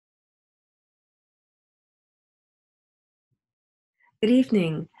Good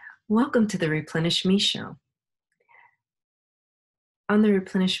evening. Welcome to the Replenish Me Show. On the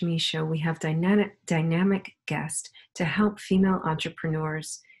Replenish Me Show, we have dynamic guests to help female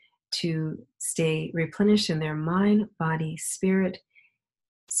entrepreneurs to stay replenished in their mind, body, spirit,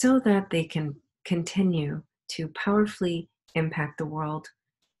 so that they can continue to powerfully impact the world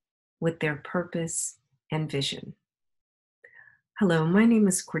with their purpose and vision. Hello, my name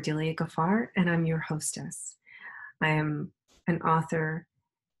is Cordelia Gaffar, and I'm your hostess. I am an author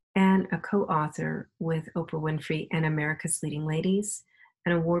and a co-author with Oprah Winfrey and America's Leading Ladies,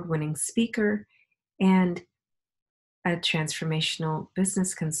 an award-winning speaker, and a transformational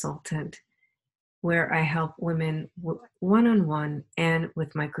business consultant where I help women one-on-one and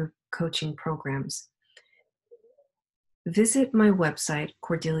with my group coaching programs. Visit my website,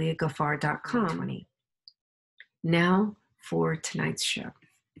 cordeliagaffar.com. Now for tonight's show.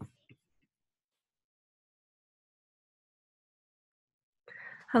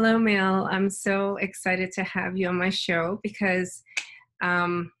 Hello, Mel. I'm so excited to have you on my show because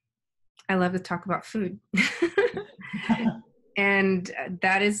I love to talk about food. And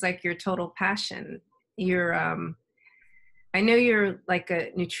that is like your total passion. You're, I know you're like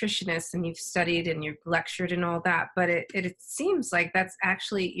a nutritionist and you've studied and you've lectured and all that, but it seems like that's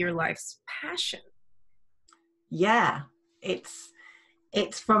actually your life's passion. Yeah, it's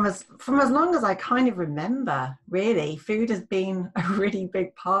from as long as I kind of remember, really. Food has been a really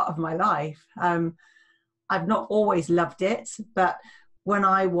big part of my life. I've not always loved it, but when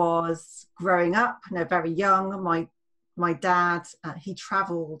I was growing up, very young, my dad, he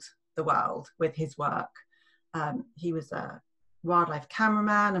traveled the world with his work. He was a wildlife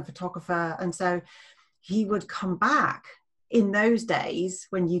cameraman and photographer, and so he would come back in those days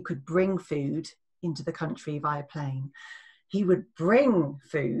when you could bring food into the country via plane. He would bring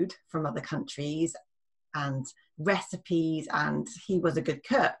food from other countries and recipes, and he was a good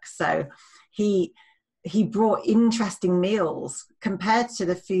cook. So he brought interesting meals compared to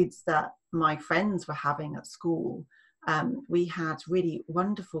the foods that my friends were having at school. We had really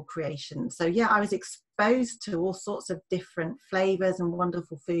wonderful creations. So yeah, I was exposed to all sorts of different flavors and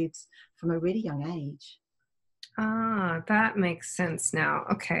wonderful foods from a really young age. Ah, that makes sense now.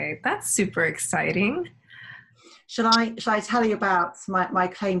 Okay, that's super exciting. Shall I tell you about my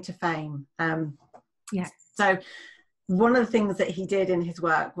claim to fame? Yes. So one of the things that he did in his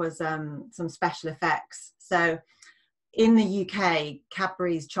work was some special effects. So in the UK,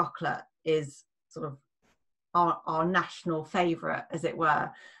 Cadbury's chocolate is sort of our national favorite, as it were.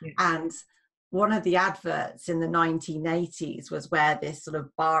 Yes. And one of the adverts in the 1980s was where this sort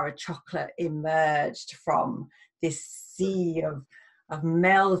of bar of chocolate emerged from this sea of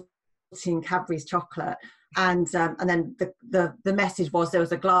melting Cadbury's chocolate. And then the message was there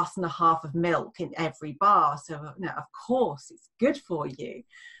was a glass and a half of milk in every bar. So, of course, it's good for you.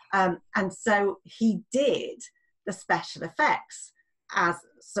 And so he did the special effects as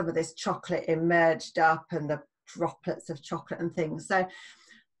some of this chocolate emerged up and the droplets of chocolate and things. So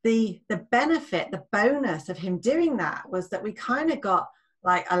the benefit, the bonus of him doing that was that we kind of got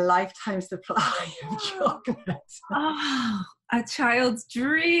like a lifetime supply of chocolate. Oh, a child's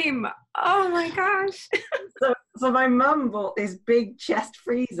dream. Oh my gosh. So my mum bought this big chest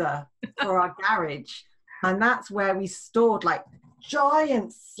freezer for our garage, and that's where we stored like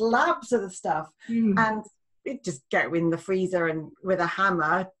giant slabs of the stuff. And we'd just go in the freezer and with a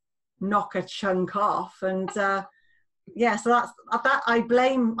hammer knock a chunk off. And so that's that. I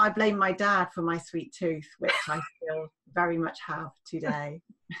blame my dad for my sweet tooth, which I still very much have today.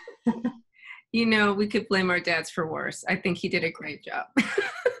 We could blame our dads for worse. I think he did a great job.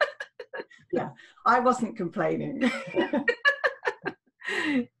 Yeah, I wasn't complaining.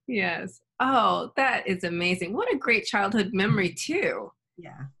 Yes. Oh, that is amazing. What a great childhood memory too.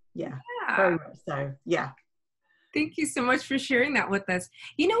 Yeah. Very much so. Yeah. Thank you so much for sharing that with us.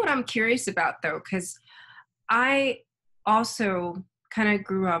 You know what I'm curious about though, because I also kind of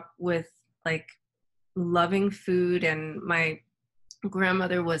grew up with like loving food, and my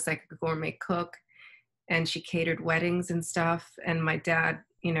grandmother was like a gourmet cook and she catered weddings and stuff. And my dad,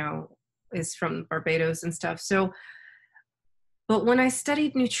 is from Barbados and stuff. So, but when I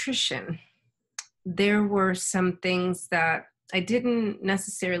studied nutrition, there were some things that I didn't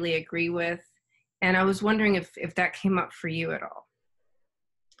necessarily agree with. And I was wondering if that came up for you at all.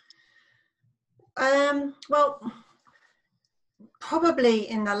 Well, probably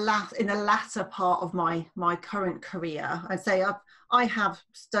in the latter part of my current career, I'd say I have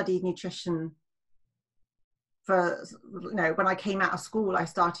studied nutrition for, when I came out of school, I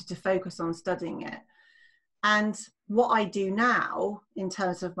started to focus on studying it. And what I do now in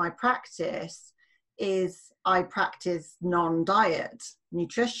terms of my practice is I practice non-diet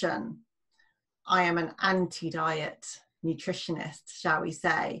nutrition. I am an anti-diet nutritionist, shall we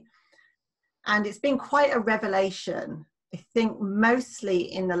say. And it's been quite a revelation, I think,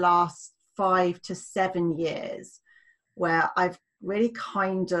 mostly in the last 5 to 7 years, where I've really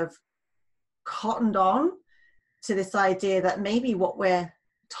kind of cottoned on to this idea that maybe what we're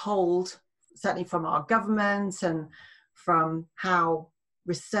told, certainly from our government and from how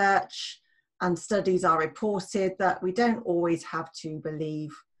research and studies are reported, that we don't always have to believe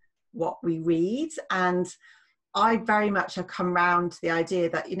what we read. And I very much have come round to the idea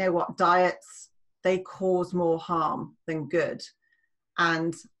that, you know what, diets, they cause more harm than good.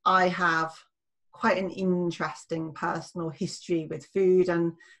 And I have quite an interesting personal history with food.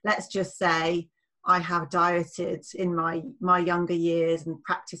 And let's just say I have dieted in my younger years and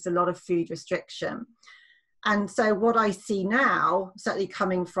practiced a lot of food restriction. And so what I see now, certainly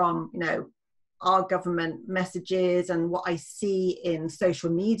coming from, you know, our government messages and what I see in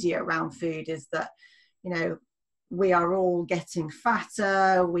social media around food, is that, you know, we are all getting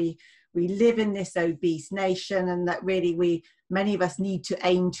fatter, we live in this obese nation, and that really many of us need to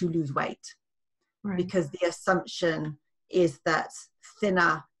aim to lose weight. Right. Because the assumption is that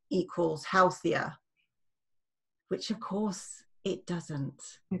thinner equals healthier, which of course it doesn't.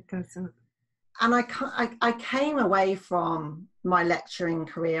 It doesn't. And I came away from my lecturing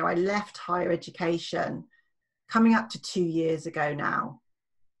career. I left higher education coming up to 2 years ago now.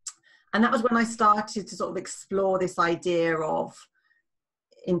 And that was when I started to sort of explore this idea of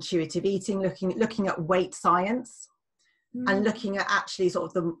intuitive eating, looking at weight science, and looking at actually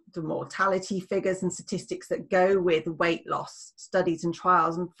sort of the mortality figures and statistics that go with weight loss studies and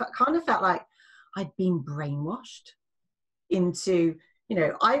trials, and kind of felt like I'd been brainwashed into, you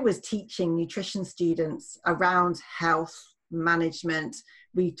know, I was teaching nutrition students around health management.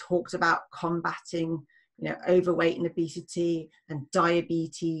 We talked about combating, you know, overweight and obesity and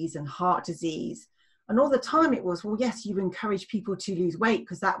diabetes and heart disease. And all the time it was, well, yes, you encourage people to lose weight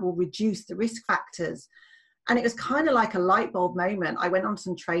because that will reduce the risk factors. And it was kind of like a light bulb moment. I went on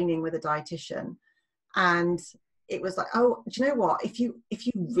some training with a dietitian, and it was like, oh, do you know what? If you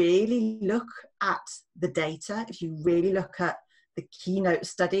really look at the data, if you really look at the keynote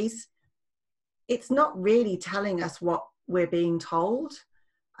studies, it's not really telling us what we're being told.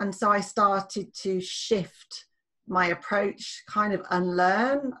 And so I started to shift my approach, kind of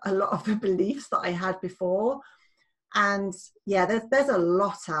unlearn a lot of the beliefs that I had before. And yeah, there's a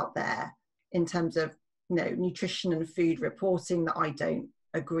lot out there in terms of, you know, nutrition and food reporting that I don't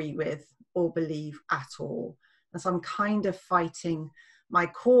agree with or believe at all. And so I'm kind of fighting my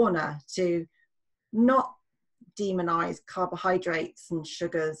corner to not demonize carbohydrates and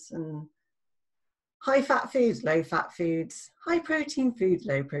sugars and high fat foods, low fat foods, high protein foods,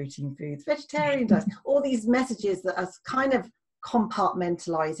 low protein foods, vegetarian diets, all these messages that are kind of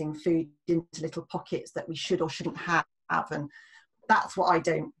compartmentalizing food into little pockets that we should or shouldn't have. And that's what I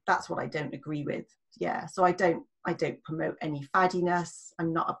don't agree with. Yeah. So I don't promote any faddiness.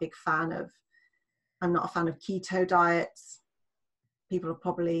 I'm not a fan of keto diets. People will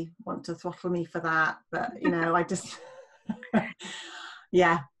probably want to throttle me for that, but you know, I just,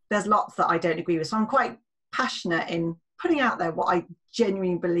 yeah, there's lots that I don't agree with. So I'm quite passionate in putting out there what I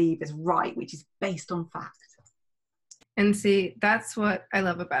genuinely believe is right, which is based on fact. And see, that's what I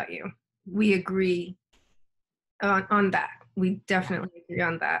love about you. We agree on that. We definitely agree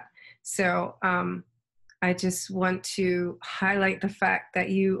on that. So I just want to highlight the fact that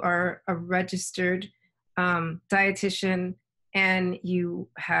you are a registered dietitian, and you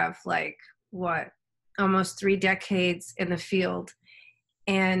have almost 3 decades in the field,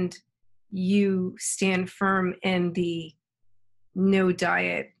 and you stand firm in the no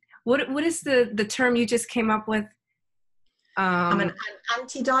diet. What is the term you just came up with? I'm an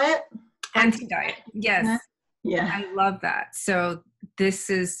anti-diet. Anti-diet. Yes. Yeah. I love that. So this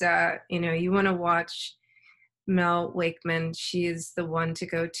is, you want to watch Mel Wakeman. She is the one to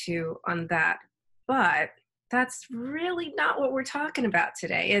go to on that. But that's really not what we're talking about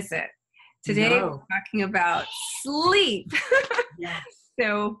today, is it? Today we're talking about sleep. Yes.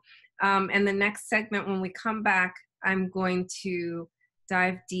 So, in the next segment, when we come back, I'm going to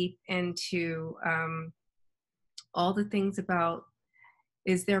dive deep into all the things about,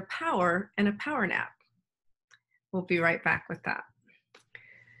 is there power in a power nap? We'll be right back with that.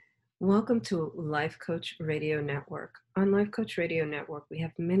 Welcome to Life Coach Radio Network. On Life Coach Radio Network, we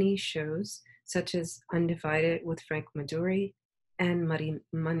have many shows such as Undivided with Frank Maduri and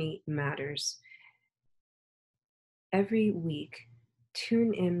Money Matters. Every week,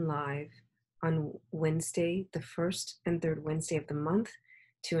 tune in live on Wednesday, the first and third Wednesday of the month,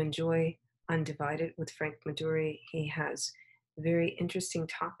 to enjoy Undivided with Frank Maduri. He has very interesting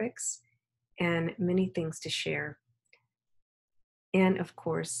topics and many things to share. And of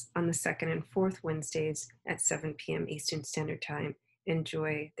course, on the second and fourth Wednesdays at 7 p.m. Eastern Standard Time,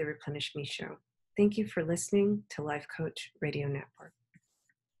 enjoy the Replenish Me show. Thank you for listening to Life Coach Radio Network.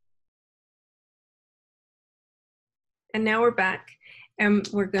 And now we're back, and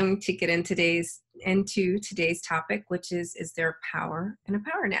we're going to get into today's topic, which is there power in a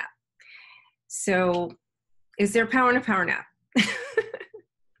power nap? So, is there power in a power nap?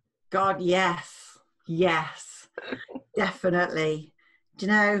 God, yes, definitely. Do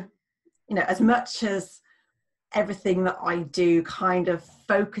you know, as much as everything that I do kind of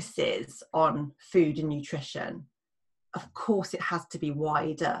focuses on food and nutrition, of course it has to be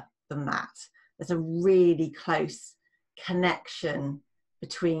wider than that. There's a really close connection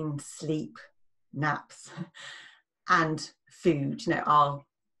between sleep, naps, and food. Our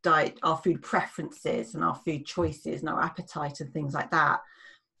diet, our food preferences, and our food choices, and our appetite, and things like that.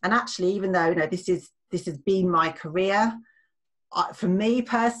 And actually, even though this has been my career, for me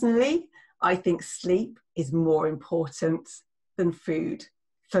personally, I think sleep is more important than food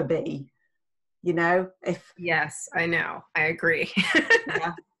for me. Yes, I know, I agree.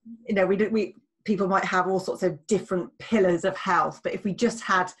 Yeah. We people might have all sorts of different pillars of health, but if we just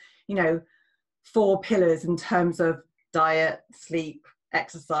had 4 pillars in terms of diet, sleep,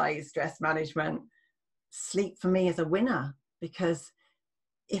 exercise, stress management, sleep for me is a winner, because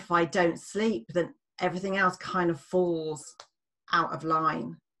if I don't sleep, then everything else kind of falls out of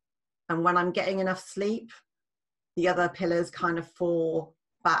line. And when I'm getting enough sleep, the other pillars kind of fall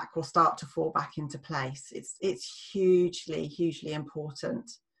back, or start to fall back into place. It's hugely important.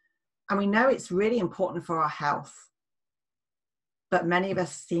 And we know it's really important for our health, but many of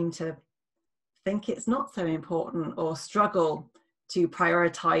us seem to think it's not so important, or struggle to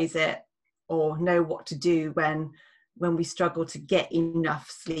prioritize it, or know what to do when we struggle to get enough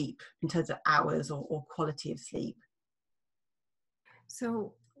sleep in terms of hours or quality of sleep.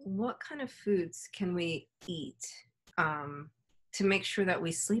 So what kind of foods can we eat to make sure that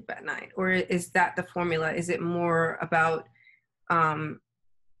we sleep at night? Or is that the formula? Is it more about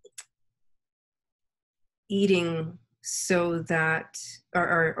eating so that,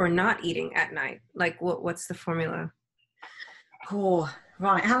 or not eating at night? Like what's the formula? Oh,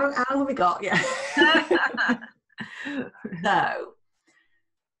 right. How long have we got? Yeah. So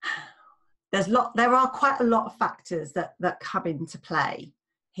there are quite a lot of factors that come into play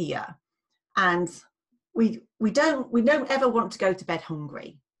here, and we don't ever want to go to bed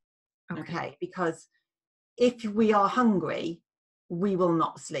hungry. Okay, because if we are hungry, we will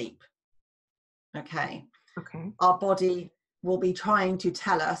not sleep. Okay. Our body will be trying to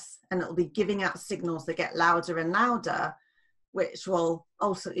tell us, and it'll be giving out signals that get louder and louder, which will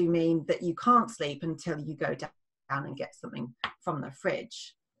ultimately mean that you can't sleep until you go down and get something from the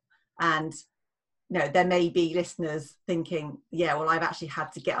fridge. And there may be listeners thinking, yeah, well, I've actually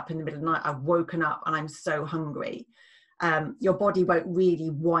had to get up in the middle of the night. I've woken up and I'm so hungry. Your body won't really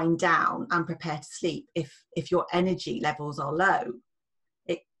wind down and prepare to sleep if your energy levels are low.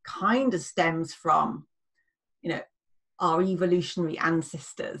 It kind of stems from our evolutionary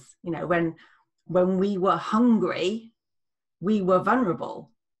ancestors. When we were hungry, we were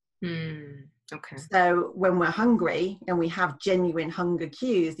vulnerable. Okay. So when we're hungry and we have genuine hunger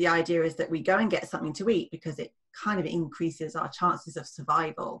cues, the idea is that we go and get something to eat, because it kind of increases our chances of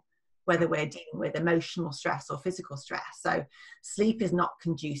survival, whether we're dealing with emotional stress or physical stress. So sleep is not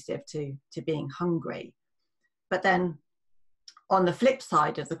conducive to being hungry. But then on the flip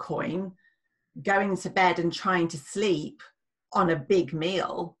side of the coin, going to bed and trying to sleep on a big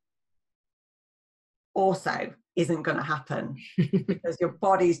meal also isn't going to happen, because your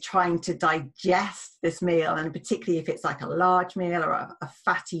body's trying to digest this meal, and particularly if it's like a large meal or a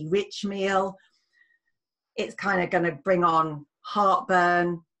fatty rich meal, it's kind of going to bring on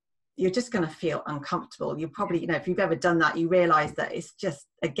heartburn. You're just going to feel uncomfortable. You probably, if you've ever done that, you realize that it's just,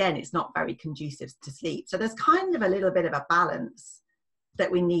 again, it's not very conducive to sleep. So there's kind of a little bit of a balance that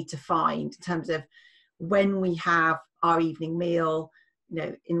we need to find in terms of when we have our evening meal,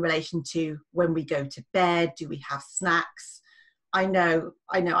 in relation to when we go to bed. Do we have snacks? I know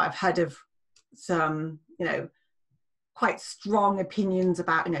I've heard of some, quite strong opinions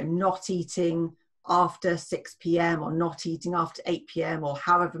about, not eating after 6 p.m. or not eating after 8 p.m. or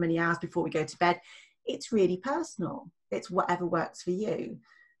however many hours before we go to bed. It's really personal. It's whatever works for you.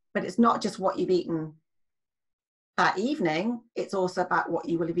 But it's not just what you've eaten that evening. It's also about what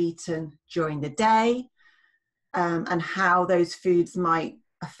you will have eaten during the day, and how those foods might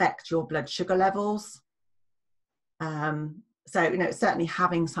affect your blood sugar levels. So, certainly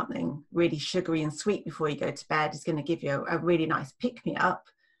having something really sugary and sweet before you go to bed is going to give you a really nice pick-me-up.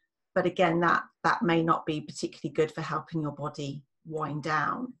 But again, that may not be particularly good for helping your body wind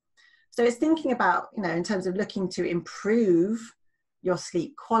down. So it's thinking about, in terms of looking to improve your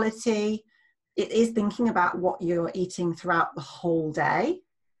sleep quality, it is thinking about what you're eating throughout the whole day.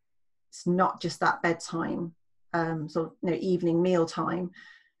 It's not just that bedtime, evening meal time.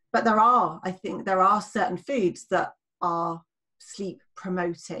 But I think there are certain foods that are sleep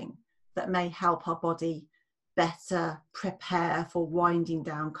promoting that may help our body better prepare for winding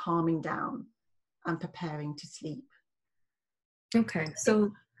down, calming down, and preparing to sleep. Okay,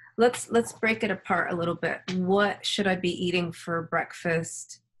 so let's break it apart a little bit. What should I be eating for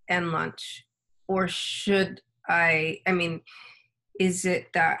breakfast and lunch? Or should I mean, is it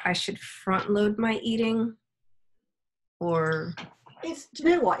that I should front load my eating? Or Do you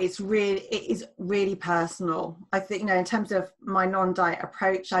know what? It is really personal. I think, in terms of my non-diet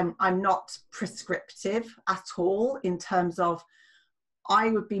approach, I'm not prescriptive at all, in terms of, I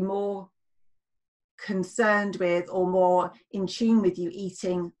would be more concerned with, or more in tune with, you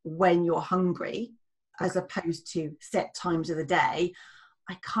eating when you're hungry, as opposed to set times of the day.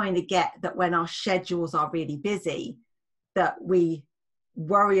 I kind of get that when our schedules are really busy, that we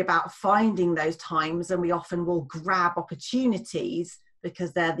worry about finding those times, and we often will grab opportunities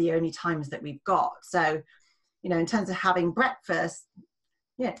because they're the only times that we've got. So, in terms of having breakfast,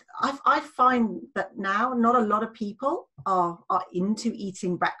 I find that now not a lot of people are into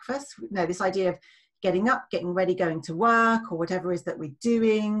eating breakfast. This idea of getting up, getting ready, going to work, or whatever it is that we're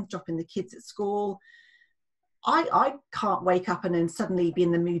doing, dropping the kids at school. I can't wake up and then suddenly be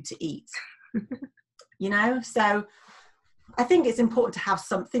in the mood to eat. So I think it's important to have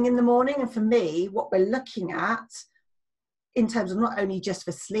something in the morning. And for me, what we're looking at, in terms of not only just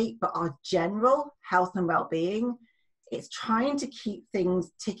for sleep, but our general health and well-being, it's trying to keep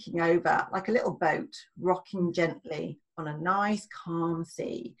things ticking over like a little boat, rocking gently on a nice, calm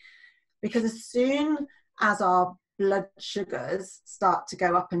sea. Because as soon as our blood sugars start to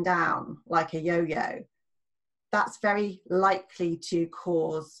go up and down like a yo-yo, that's very likely to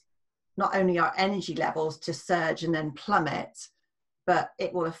cause not only our energy levels to surge and then plummet, but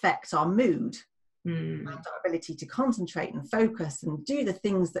it will affect our mood and our ability to concentrate and focus and do the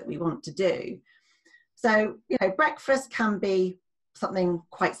things that we want to do. So, breakfast can be something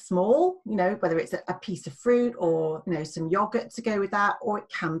quite small, whether it's a piece of fruit or, some yogurt to go with that, or it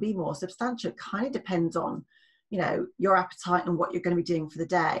can be more substantial. It kind of depends on, your appetite and what you're going to be doing for the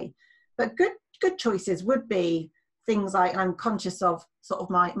day. But good choices would be things like, and I'm conscious of sort of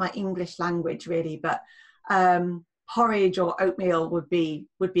my English language really, but porridge or oatmeal would be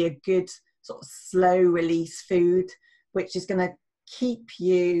a good sort of slow release food, which is going to keep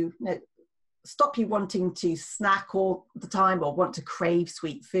you, stop you wanting to snack all the time or want to crave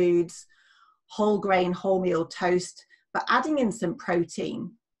sweet foods. Whole grain, wholemeal toast, but adding in some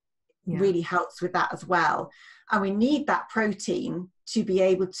protein really helps with that as well. And we need that protein to be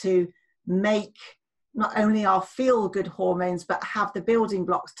able to make not only our feel-good hormones, but have the building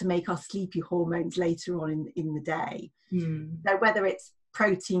blocks to make our sleepy hormones later on in the day. So whether it's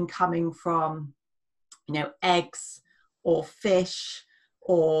protein coming from, eggs or fish,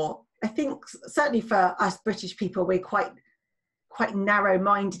 or I think certainly for us British people, we're quite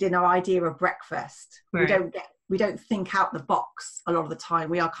narrow-minded in our idea of breakfast. Right. We don't think out the box a lot of the time.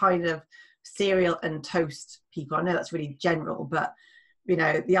 We are kind of cereal and toast people. I know that's really general, but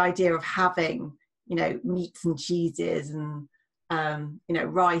the idea of having meats and cheeses and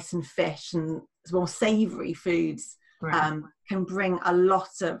rice and fish and more savory foods can bring a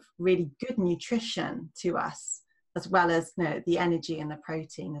lot of really good nutrition to us, as well as the energy and the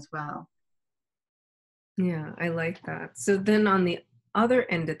protein as well. Yeah, I like that. So then on the other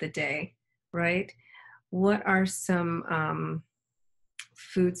end of the day, right, what are some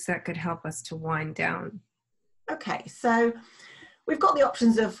foods that could help us to wind down? Okay, so we've got the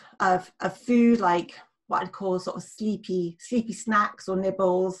options of food, like what I'd call sort of sleepy snacks or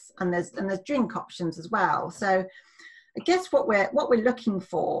nibbles, and there's drink options as well. So I guess what we're looking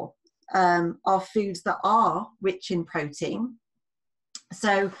for are foods that are rich in protein.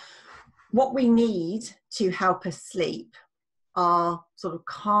 So what we need to help us sleep are sort of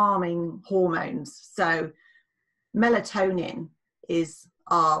calming hormones. So melatonin is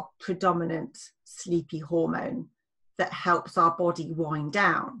our predominant sleepy hormone that helps our body wind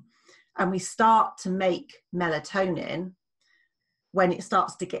down. And we start to make melatonin when it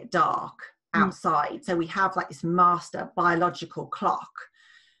starts to get dark outside. So we have like this master biological clock,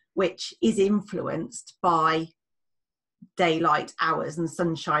 which is influenced by daylight hours and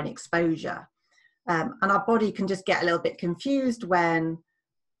sunshine exposure. And our body can just get a little bit confused when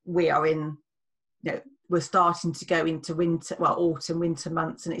we are in, we're starting to go into winter, well, autumn, winter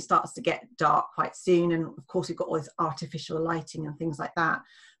months, and it starts to get dark quite soon. And of course, we've got all this artificial lighting and things like that.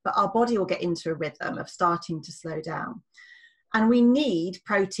 But our body will get into a rhythm of starting to slow down. And we need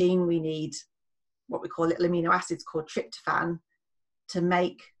protein, we need what we call little amino acids called tryptophan to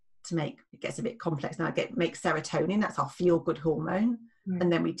make, it gets a bit complex now, make serotonin, that's our feel-good hormone.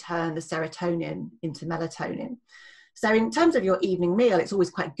 And then we turn the serotonin into melatonin. So in terms of your evening meal, it's always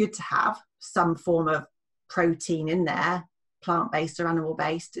quite good to have some form of protein in there, plant-based or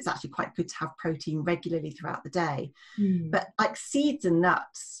animal-based. It's actually quite good to have protein regularly throughout the day. But like seeds and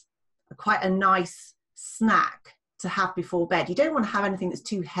nuts are quite a nice snack to have before bed. You don't want to have anything that's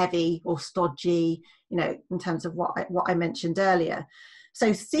too heavy or stodgy, in terms of what I mentioned earlier.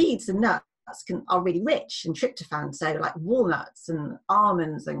 So seeds and nuts are really rich in tryptophan. So like walnuts and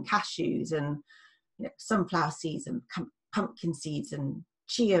almonds and cashews and sunflower seeds and pumpkin seeds and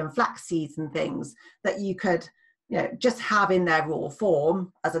chia and flax seeds and things that you could just have in their raw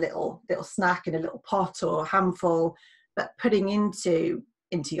form as a little snack in a little pot or a handful, but putting into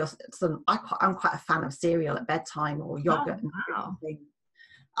your I'm quite a fan of cereal at bedtime or yogurt. Oh,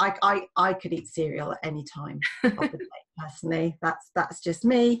 wow. I could eat cereal at any time of the day personally. That's just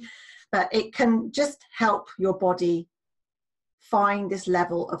me, but it can just help your body find this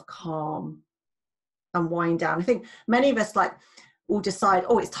level of calm and wind down. I think many of us will decide,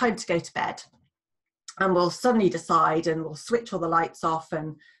 it's time to go to bed, and we'll suddenly decide and we'll switch all the lights off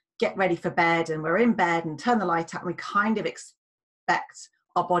and get ready for bed, and we're in bed and turn the light out, and we kind of expect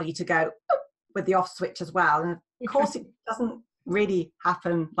our body to go with the off switch as well. And of course it doesn't really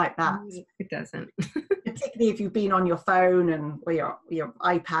happen like that. It doesn't. Particularly if you've been on your phone or your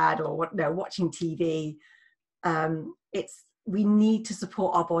iPad or watching TV. We need to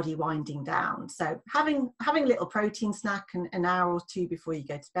support our body winding down. So having a little protein snack an hour or two before you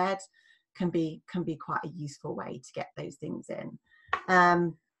go to bed can be quite a useful way to get those things in.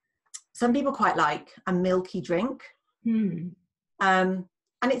 Some people quite like a milky drink. And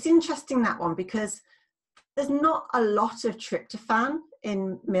it's interesting, that one, because there's not a lot of tryptophan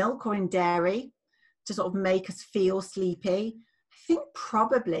in milk or in dairy to sort of make us feel sleepy. I think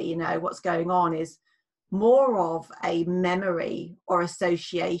probably, what's going on is more of a memory or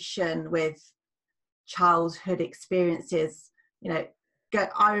association with childhood experiences.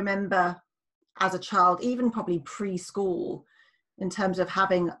 I remember as a child, even probably preschool, in terms of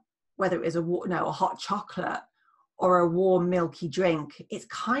having, whether it was a hot chocolate or a warm milky drink, it's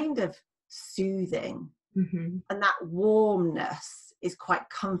kind of soothing. And that warmness is quite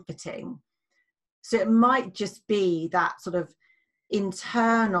comforting. So it might just be that sort of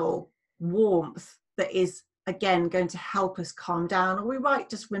internal warmth that is, again, going to help us calm down. Or we might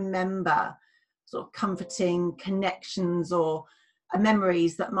just remember sort of comforting connections or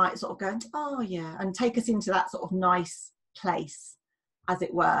memories that might sort of go, oh yeah, and take us into that sort of nice place, as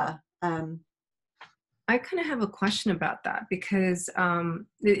it were. I kind of have a question about that, because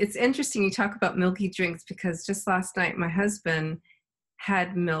it's interesting you talk about milky drinks, because just last night my husband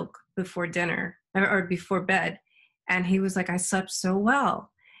had milk before dinner or before bed, and he was like, I slept so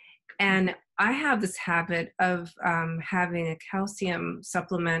well. And I have this habit of having a calcium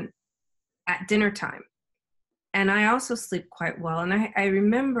supplement at dinner time. And I also sleep quite well. And I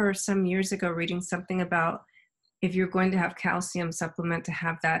remember some years ago reading something about, if you're going to have calcium supplement, to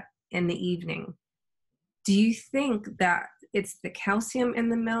have that in the evening. Do you think that it's the calcium in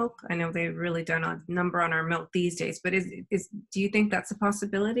the milk? I know they've really done a number on our milk these days, but do you think that's a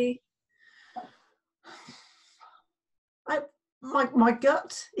possibility? My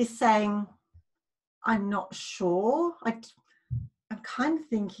gut is saying I'm not sure. I'm kind of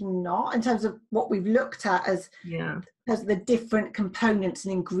thinking not, in terms of what we've looked at as the different components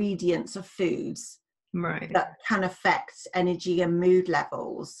and ingredients of foods, right, that can affect energy and mood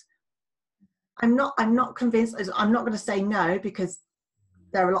levels. I'm not convinced. I'm not going to say no, because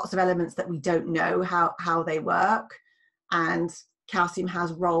there are lots of elements that we don't know how they work, and calcium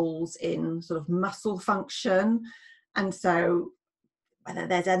has roles in sort of muscle function. And so whether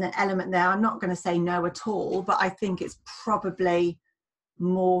there's an element there, I'm not going to say no at all, but I think it's probably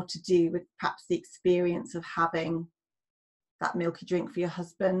more to do with perhaps the experience of having that milky drink for your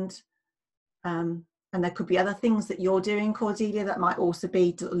husband. And there could be other things that you're doing, Cordelia, that might also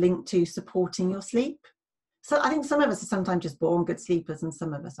be linked to supporting your sleep. So I think some of us are sometimes just born good sleepers and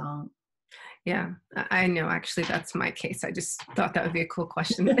some of us aren't. Yeah, I know. Actually, that's my case. I just thought that would be a cool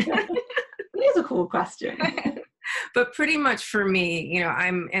question. It is a cool question. But pretty much for me,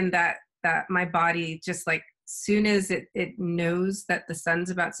 I'm in that my body, just like soon as it knows that the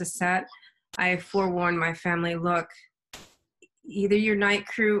sun's about to set, I forewarn my family, look, either your night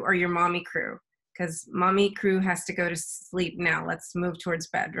crew or your mommy crew, because mommy crew has to go to sleep now. Let's move towards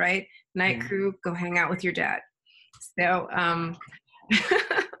bed, right? Night Yeah. crew, go hang out with your dad. So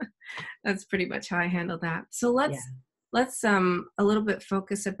that's pretty much how I handle that. So let's a little bit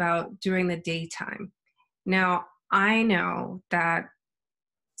focus about during the daytime. Now, I know that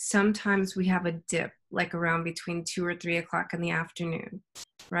sometimes we have a dip, like around between 2 or 3 o'clock in the afternoon,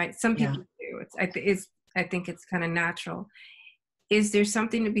 right? Some Yeah. people do. I think it's kind of natural. Is there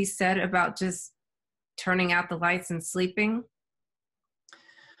something to be said about just turning out the lights and sleeping?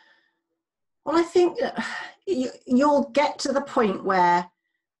 Well, I think you'll get to the point where,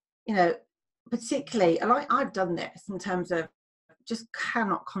 you know, particularly, and I've done this in terms of just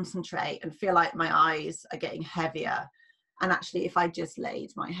cannot concentrate and feel like my eyes are getting heavier. And actually, if I just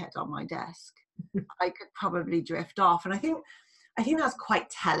laid my head on my desk, I could probably drift off. And I think that's quite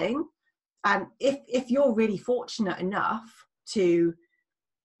telling. And if you're really fortunate enough to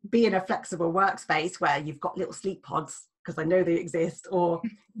be in a flexible workspace where you've got little sleep pods, because I know they exist, or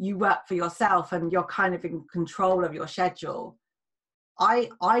you work for yourself and you're kind of in control of your schedule,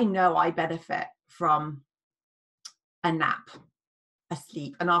 I know I benefit from a nap, a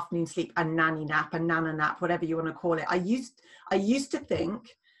sleep, an afternoon sleep, a nanny nap, a nana nap, whatever you want to call it. I used to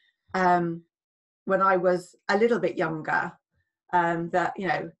think when I was a little bit younger that, you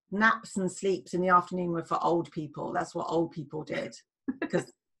know, naps and sleeps in the afternoon were for old people. That's what old people did.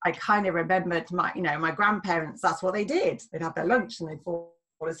 Because I kind of remembered my grandparents, that's what they did. They'd have their lunch and they'd fall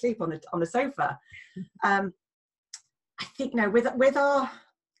asleep on the sofa. I think, with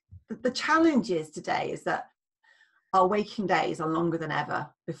the challenges today is that our waking days are longer than ever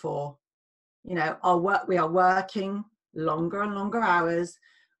before. We are working longer and longer hours.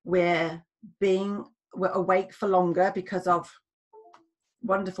 We're awake for longer because of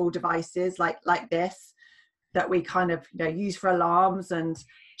wonderful devices like this that we kind of use for alarms and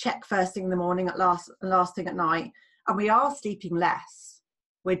check first thing in the morning at last thing at night. And we are sleeping less.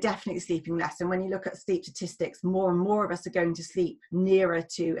 We're definitely sleeping less. And when you look at sleep statistics, more and more of us are going to sleep nearer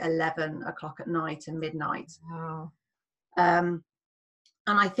to 11 o'clock at night and midnight. Wow. And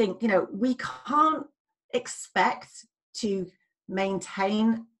I think, we can't expect to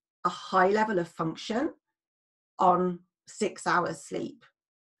maintain a high level of function on 6 hours sleep.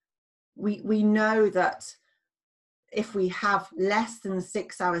 We know that if we have less than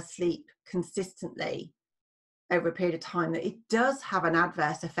 6 hours sleep consistently over a period of time, that it does have an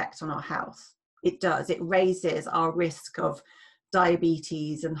adverse effect on our health. It does. It raises our risk of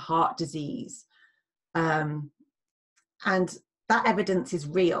diabetes and heart disease. And that evidence is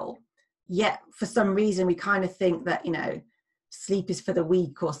real. Yet for some reason, we kind of think that, sleep is for the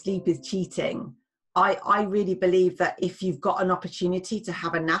weak or sleep is cheating. I really believe that if you've got an opportunity to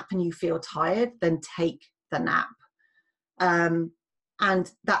have a nap and you feel tired, then take the nap.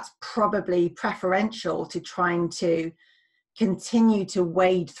 And that's probably preferential to trying to continue to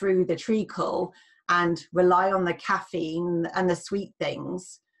wade through the treacle and rely on the caffeine and the sweet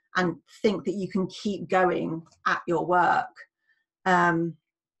things and think that you can keep going at your work.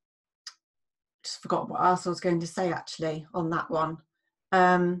 Just forgot what else I was going to say actually on that one.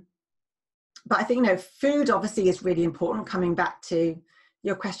 But I think, food obviously is really important, coming back to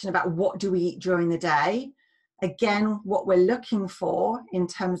your question about what do we eat during the day. Again, what we're looking for in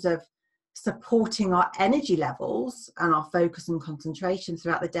terms of supporting our energy levels and our focus and concentration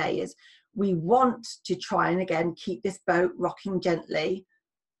throughout the day is we want to try and, again, keep this boat rocking gently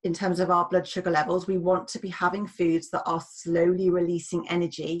in terms of our blood sugar levels. We want to be having foods that are slowly releasing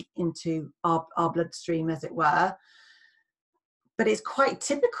energy into our bloodstream, as it were. But it's quite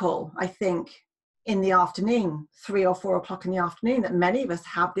typical, I think, in the afternoon, 3 or 4 o'clock in the afternoon, that many of us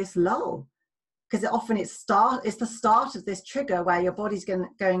have this lull. Because often it's the start of this trigger where your body's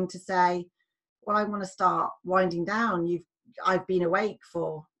going to say, well, I want to start winding down. I've been awake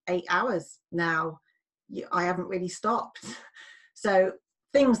for 8 hours now. I haven't really stopped. So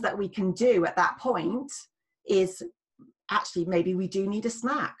things that we can do at that point is actually maybe we do need a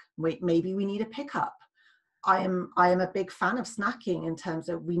snack. Maybe we need a pickup. I am a big fan of snacking in terms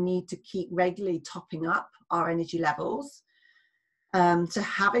of we need to keep regularly topping up our energy levels. So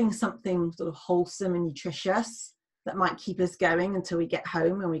having something sort of wholesome and nutritious that might keep us going until we get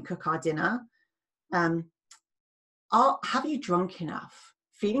home and we cook our dinner. Have you drunk enough?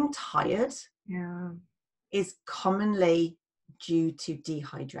 Feeling tired is commonly due to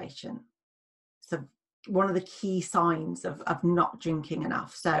dehydration. So one of the key signs of not drinking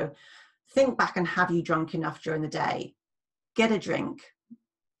enough. So think back and have you drunk enough during the day? Get a drink.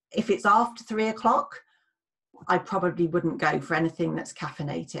 If it's after 3 o'clock, I probably wouldn't go for anything that's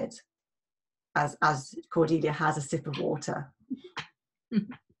caffeinated. as Cordelia has a sip of water.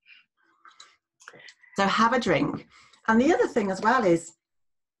 So have a drink. And the other thing as well is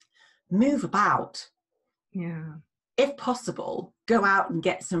move about. Yeah. If possible, go out and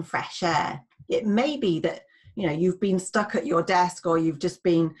get some fresh air. It may be that, you know, you've been stuck at your desk, or you've just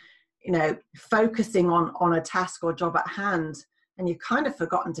been, you know, focusing on a task or job at hand, and you've kind of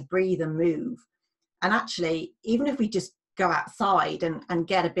forgotten to breathe and move. And actually, even if we just go outside and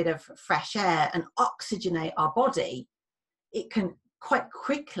get a bit of fresh air and oxygenate our body, it can quite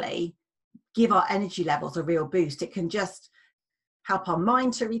quickly give our energy levels a real boost. It can just help our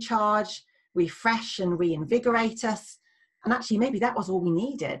mind to recharge, refresh and reinvigorate us. And actually, maybe that was all we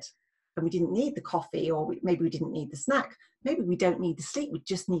needed. And we didn't need the coffee, or maybe we didn't need the snack. Maybe we don't need the sleep. We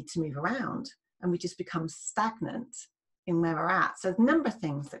just need to move around, and we just become stagnant in where we're at. So a number of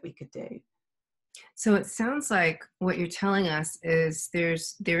things that we could do. So it sounds like what you're telling us is there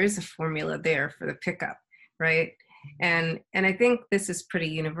is a formula there for the pickup, right? And I think this is pretty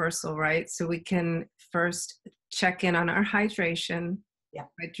universal, right? So we can first check in on our hydration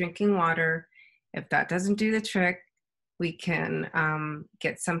by drinking water. If that doesn't do the trick, we can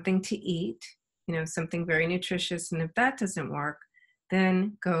get something to eat, you know, something very nutritious. And if that doesn't work,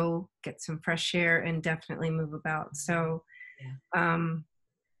 then go get some fresh air and definitely move about. So,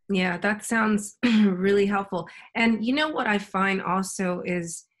 yeah, that sounds really helpful. And you know what I find also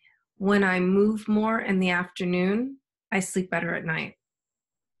is when I move more in the afternoon, I sleep better at night.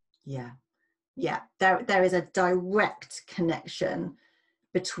 Yeah. There is a direct connection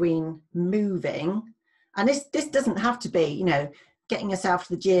between moving, and this doesn't have to be, you know, getting yourself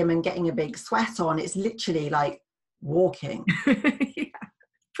to the gym and getting a big sweat on. It's literally like walking. Yeah,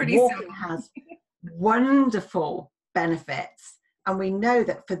 pretty Walking simple. has wonderful benefits. And we know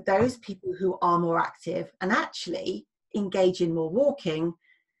that for those people who are more active and actually engage in more walking,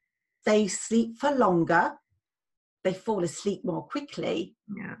 they sleep for longer, they fall asleep more quickly,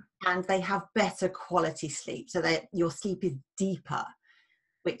 and they have better quality sleep. So that your sleep is deeper,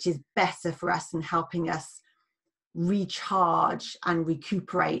 which is better for us in helping us recharge and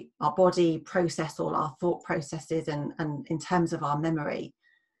recuperate our body, process all our thought processes, and in terms of our memory.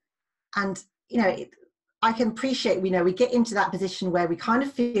 And, you know, I can appreciate, you know, we get into that position where we kind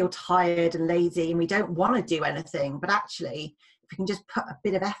of feel tired and lazy and we don't want to do anything. But actually, if we can just put a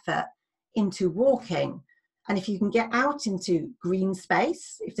bit of effort into walking, and if you can get out into green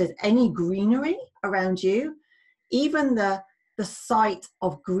space, if there's any greenery around you, even the sight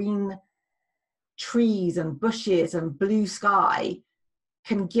of green trees and bushes and blue sky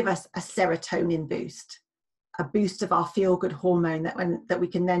can give us a serotonin boost, a boost of our feel-good hormone that we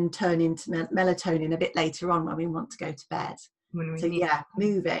can then turn into melatonin a bit later on when we want to go to bed. So yeah,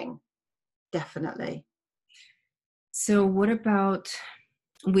 moving, definitely. So what about,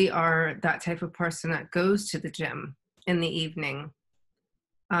 we are that type of person that goes to the gym in the evening.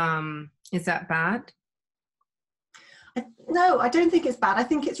 Is that bad? No, I don't think it's bad. I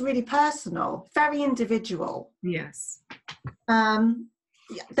think it's really personal, very individual. Yes.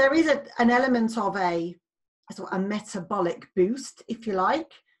 There is an element of a metabolic boost, if you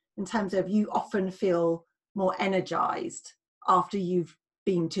like, in terms of you often feel more energized after you've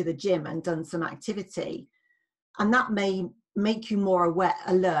been to the gym and done some activity. And that may make you more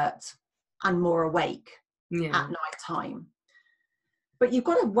alert and more awake at night time. But you've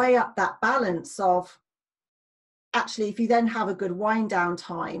got to weigh up that balance of, actually, if you then have a good wind down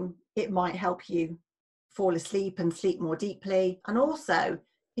time, it might help you fall asleep and sleep more deeply. And also,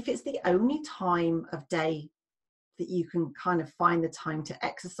 if it's the only time of day that you can kind of find the time to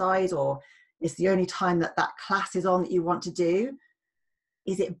exercise, or it's the only time that class is on that you want to do,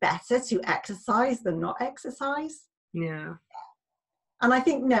 is it better to exercise than not exercise? Yeah. And I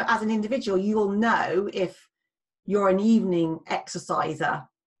think, you know, as an individual, you will know if you're an evening exerciser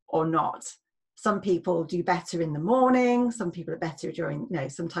or not. Some people do better in the morning, some people are better during, you know,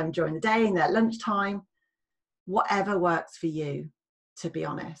 sometime during the day in their lunchtime. Whatever works for you, to be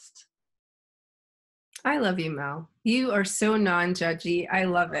honest. I love you, Mel. You are so non-judgy. I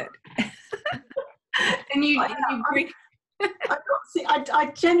love it. And you bring...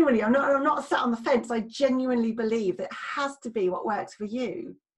 I genuinely, I'm not sat on the fence. I genuinely believe that it has to be what works for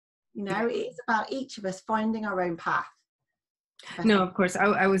you. You know, it's about each of us finding our own path. No, of course,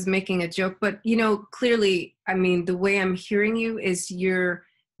 I was making a joke, but, you know, clearly, I mean, the way I'm hearing you is you're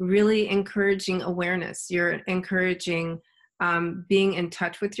really encouraging awareness. You're encouraging being in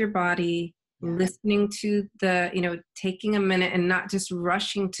touch with your body, listening to you know, taking a minute and not just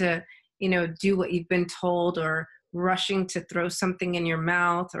rushing to, you know, do what you've been told, or rushing to throw something in your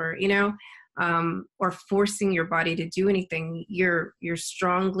mouth, or, you know, or forcing your body to do anything. You're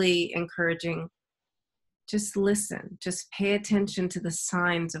strongly encouraging, just listen, just pay attention to the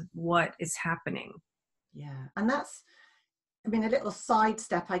signs of what is happening. Yeah. And that's, I mean, a little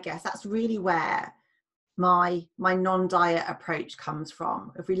sidestep, I guess, that's really where my non-diet approach comes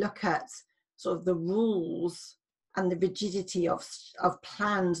from. If we look at sort of the rules and the rigidity of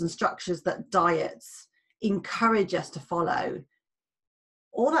plans and structures that diets encourage us to follow,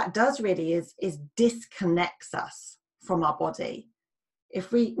 all that does really is disconnects us from our body.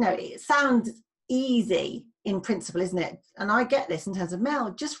 If we, no, it sounds easy in principle, isn't it? And I get this in terms of,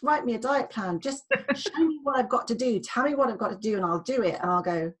 Mel, just write me a diet plan, just show me what I've got to do, tell me what I've got to do, and I'll do it. And I'll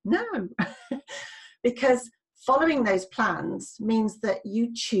go, no. Because following those plans means that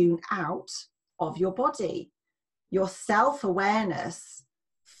you tune out of your body. Your self-awareness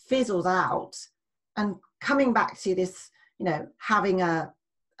fizzles out, and coming back to this, you know, having a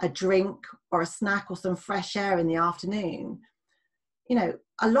drink or a snack or some fresh air in the afternoon, you know,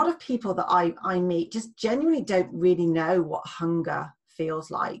 a lot of people that I meet just genuinely don't really know what hunger feels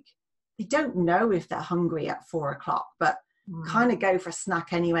like. They don't know if they're hungry at 4 o'clock, but kind of go for a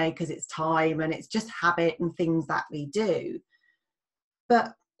snack anyway because it's time and it's just habit and things that we do.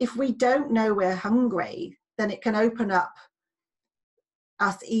 But if we don't know we're hungry, then it can open up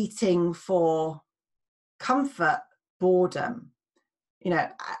us eating for comfort, boredom. You know,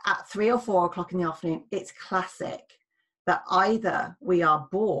 at 3 or 4 o'clock in the afternoon, it's classic that either we are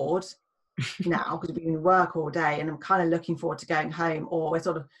bored now because we've been in work all day and I'm kind of looking forward to going home, or we're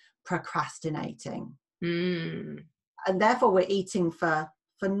sort of procrastinating. And therefore we're eating for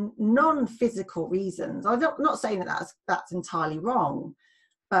non-physical reasons. I'm not saying that that's entirely wrong,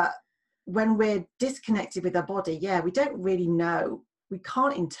 but when we're disconnected with our body, we don't really know, we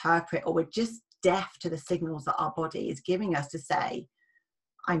can't interpret, or we're just deaf to the signals that our body is giving us to say,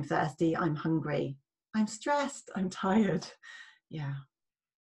 I'm thirsty, I'm hungry, I'm stressed, I'm tired. Yeah,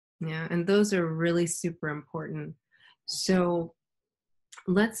 and those are really super important. So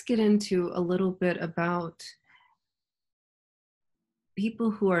let's get into a little bit about people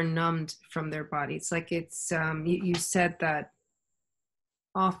who are numbed from their bodies. Like it's you said that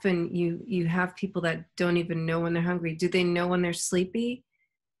often you have people that don't even know when they're hungry. Do they know when they're sleepy?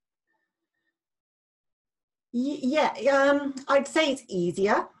 I'd say it's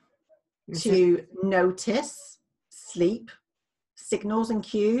easier to notice sleep signals and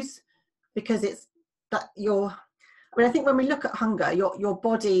cues, because it's that I think when we look at hunger, your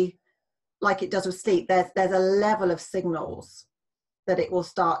body, like it does with sleep, there's a level of signals that it will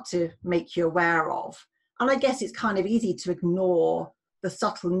start to make you aware of. And I guess it's kind of easy to ignore the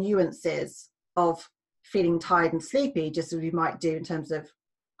subtle nuances of feeling tired and sleepy, just as we might do in terms of,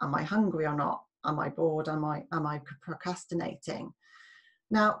 am I hungry or not? Am I bored? Am I procrastinating?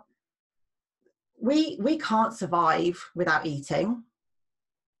 Now, we can't survive without eating,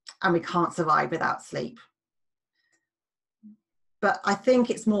 and we can't survive without sleep. But I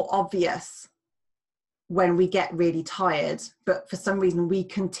think it's more obvious when we get really tired, but for some reason we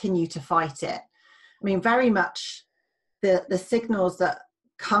continue to fight it. I mean, very much the signals that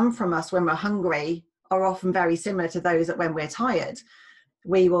come from us when we're hungry are often very similar to those that when we're tired.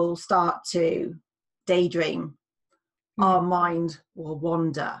 We will start to daydream. Our mind will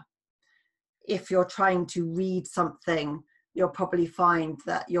wander. If you're trying to read something, you'll probably find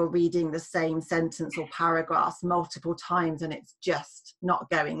that you're reading the same sentence or paragraphs multiple times and it's just not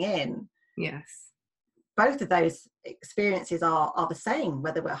going in. Yes. Both of those experiences are the same,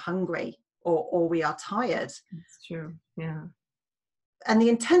 whether we're hungry or we are tired. It's true. Yeah. And the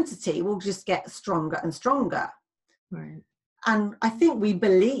intensity will just get stronger and stronger. Right. And I think we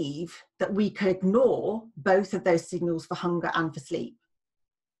believe that we can ignore both of those signals for hunger and for sleep.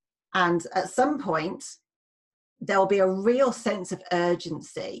 And at some point, there'll be a real sense of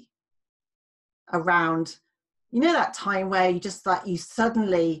urgency around, you know, that time where you just like, you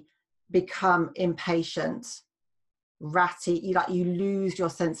suddenly become impatient, ratty, you lose your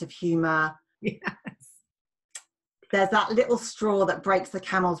sense of humor. Yes. There's that little straw that breaks the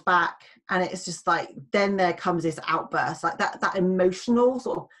camel's back, and it's just like, then there comes this outburst, like that emotional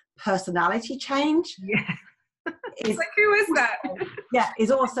sort of personality change. Yeah. It's like, who is that? Yeah,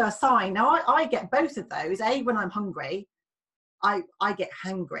 is also a sign. Now I get both of those. When I'm hungry, I get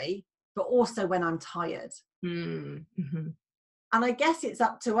hangry, but also when I'm tired. Mm-hmm. And I guess it's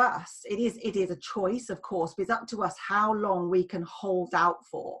up to us. It is a choice, of course, but it's up to us how long we can hold out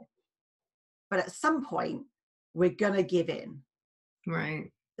for. But at some point, we're going to give in.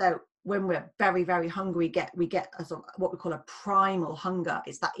 Right. So when we're very, very hungry, we get a sort of what we call a primal hunger.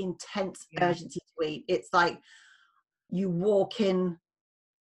 It's that intense urgency to eat. It's like you walk in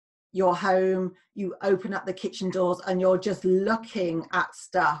you're home, you open up the kitchen doors and you're just looking at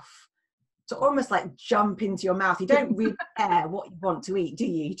stuff to almost like jump into your mouth. You don't really care what you want to eat, do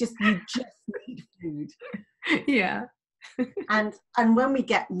you? You just need food. Yeah. And when we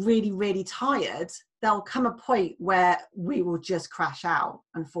get really, really tired, there'll come a point where we will just crash out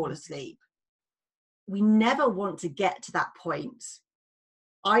and fall asleep. We never want to get to that point,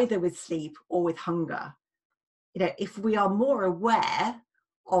 either with sleep or with hunger. You know, if we are more aware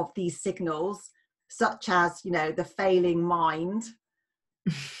of these signals, such as, you know, the failing mind,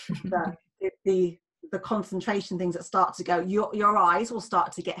 the concentration things that start to go, your eyes will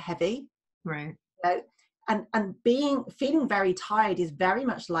start to get heavy. Right. You know? And feeling very tired is very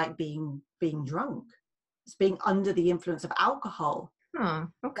much like being drunk. It's being under the influence of alcohol. Oh,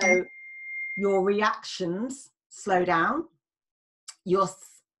 okay. So your reactions slow down. Your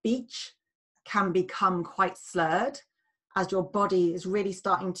speech can become quite slurred as your body is really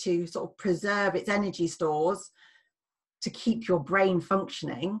starting to sort of preserve its energy stores to keep your brain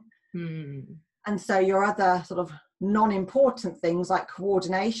functioning. And so your other sort of non-important things like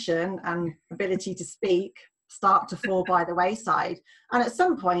coordination and ability to speak start to fall by the wayside. And at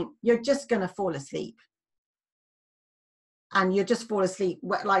some point, you're just going to fall asleep. And you just fall asleep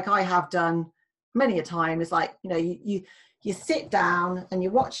like I have done many a time. It's like, you know, you sit down and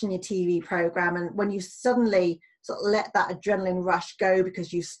you're watching your TV program, and when you suddenly sort of let that adrenaline rush go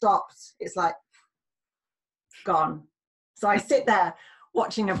because you stopped, it's like gone. So I sit there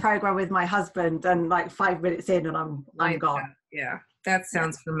watching a program with my husband, and like 5 minutes in and I'm gone. Yeah, that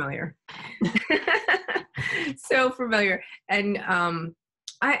sounds familiar. So familiar. And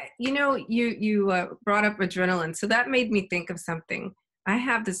you brought up adrenaline, so that made me think of something. I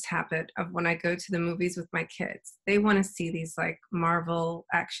have this habit of when I go to the movies with my kids, they want to see these like Marvel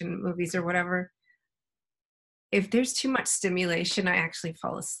action movies or whatever. If there's too much stimulation, I actually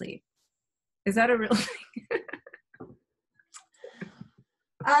fall asleep. Is that a real thing?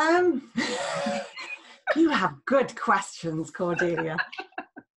 You have good questions, Cordelia.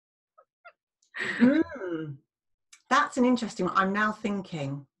 That's an interesting one. I'm now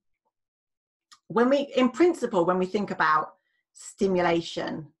thinking, when we think about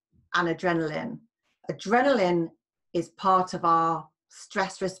stimulation and adrenaline is part of our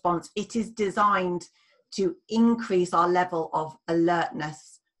stress response. It is designed to increase our level of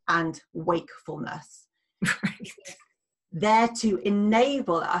alertness and wakefulness. Right. There to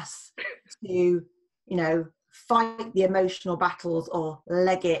enable us to, you know, fight the emotional battles or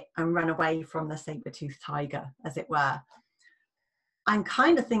leg it and run away from the saber-toothed tiger, as it were. I'm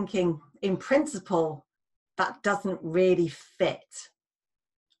kind of thinking, in principle, that doesn't really fit.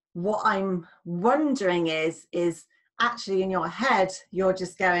 What I'm wondering is actually in your head, you're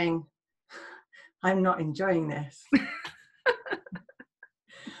just going, I'm not enjoying this.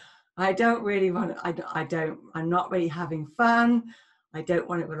 I don't really want to, I'm not really having fun. I don't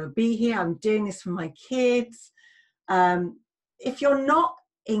want to be here. I'm doing this for my kids. If you're not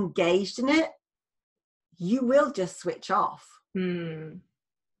engaged in it, you will just switch off. And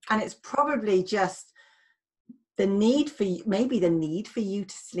it's probably just the need for you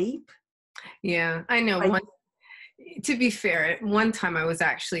to sleep. Yeah, I know. To be fair, one time I was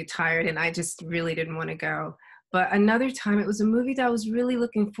actually tired and I just really didn't want to go. But another time it was a movie that I was really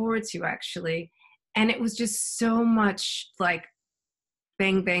looking forward to, actually. And it was just so much like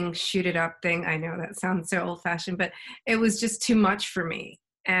bang, bang, shoot it up thing. I know that sounds so old fashioned, but it was just too much for me.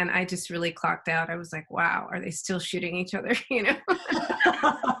 And I just really clocked out. I was like, wow, are they still shooting each other? You know?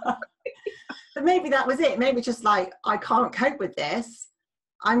 But maybe that was it. Maybe just like, I can't cope with this.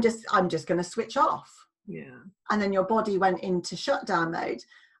 I'm just going to switch off. Yeah. And then your body went into shutdown mode.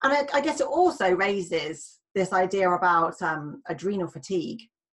 And I guess it also raises this idea about adrenal fatigue.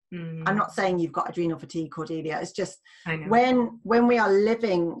 I'm not saying you've got adrenal fatigue, Cordelia. It's just when we are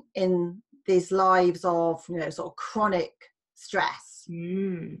living in these lives of, you know, sort of chronic stress,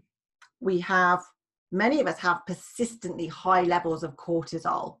 many of us have persistently high levels of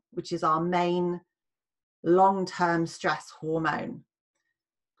cortisol, which is our main long-term stress hormone.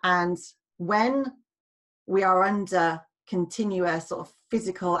 And when we are under continuous sort of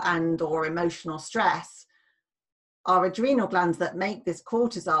physical and or emotional stress, our adrenal glands that make this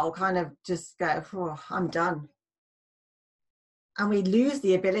cortisol kind of just go, oh, I'm done. And we lose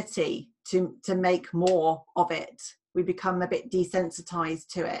the ability to make more of it. We become a bit desensitized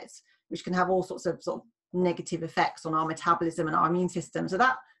to it, which can have all sorts of sort of negative effects on our metabolism and our immune system. So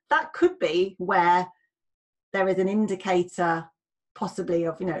that could be where there is an indicator possibly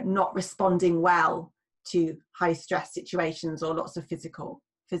of, you know, not responding well to high stress situations or lots of physical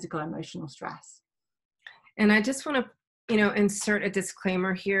emotional stress. And I just want to insert a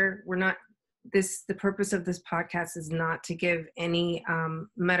disclaimer here. We're not the purpose of this podcast is not to give any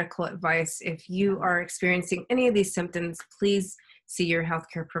medical advice. If you are experiencing any of these symptoms, please see your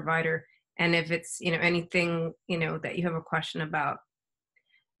healthcare provider. And if it's, anything, that you have a question about,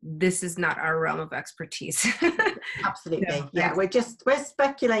 this is not our realm of expertise. Absolutely. Yeah. We're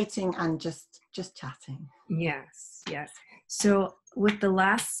speculating and just chatting. Yes. So with the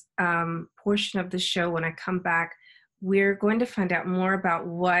last portion of the show, when I come back, we're going to find out more about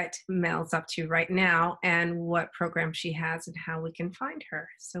what Mel's up to right now and what program she has and how we can find her.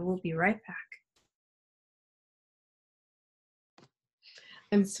 So we'll be right back.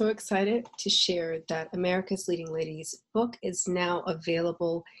 I'm so excited to share that America's Leading Ladies book is now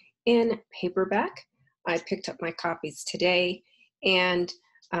available in paperback. I picked up my copies today, and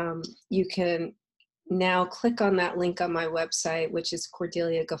you can now click on that link on my website, which is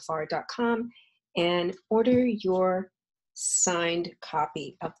cordeliagaffar.com, and order your signed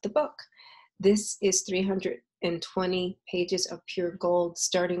copy of the book. This is 320 pages of pure gold,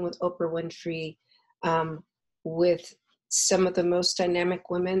 starting with Oprah Winfrey, with some of the most dynamic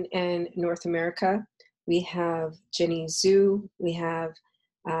women in North America. We have Jenny Zhu, we have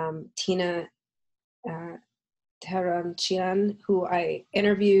Tina Teranchian, who I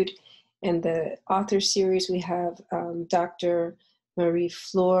interviewed in the author series. We have Dr.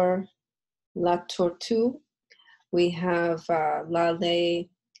 Marie-Flore Latortu. We have Lale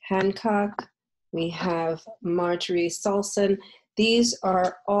Hancock. We have Marjorie Salson. These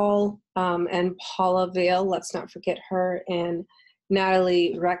are all, and Paula Vale, let's not forget her, and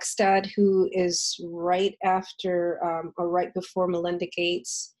Natalie Rekstad, who is right after or right before Melinda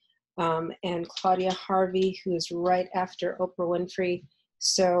Gates, and Claudia Harvey, who is right after Oprah Winfrey.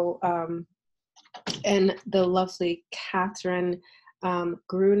 So, and the lovely Catherine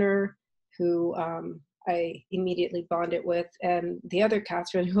Gruner, who I immediately bonded with, and the other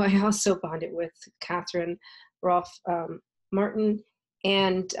Catherine, who I also bonded with, Catherine Rolfe Martin,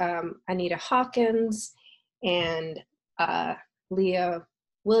 and Anita Hawkins, and Leah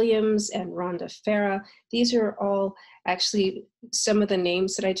Williams, and Rhonda Farah. These are all actually some of the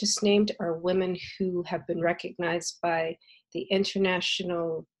names that I just named are women who have been recognized by the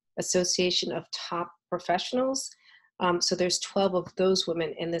International Association of Top Professionals. So there's 12 of those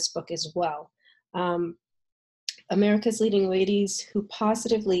women in this book as well. America's Leading Ladies Who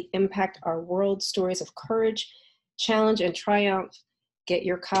Positively Impact Our World, Stories of Courage, Challenge, and Triumph. Get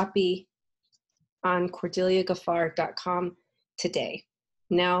your copy on cordeliagaffar.com today.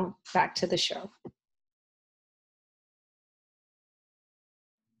 Now back to the show.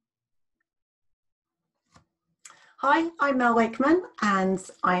 Hi, I'm Mel Wakeman, and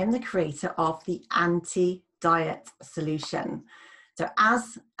I am the creator of the Anti-Diet Solution. So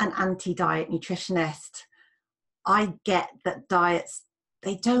as an anti-diet nutritionist, I get that diets,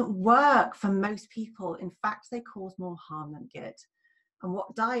 they don't work for most people. In fact, they cause more harm than good. And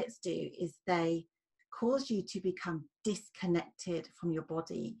what diets do is they cause you to become disconnected from your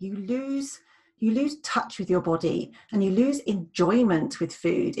body. You lose touch with your body, and you lose enjoyment with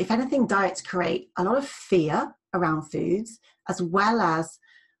food. If anything, diets create a lot of fear around foods, as well as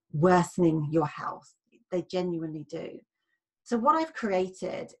worsening your health. They genuinely do. So what I've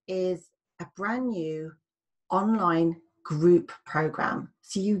created is a brand new online group program.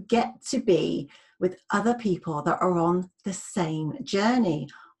 So you get to be with other people that are on the same journey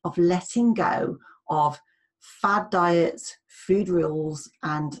of letting go of fad diets, food rules,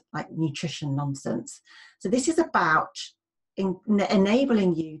 and like nutrition nonsense. So this is about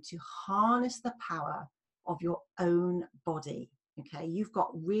enabling you to harness the power of your own body. Okay, you've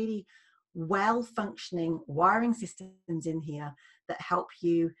got really well-functioning wiring systems in here that help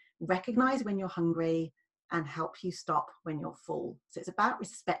you recognize when you're hungry and help you stop when you're full. So it's about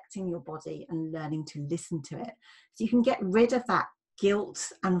respecting your body and learning to listen to it. So you can get rid of that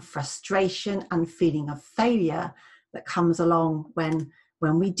guilt and frustration and feeling of failure that comes along when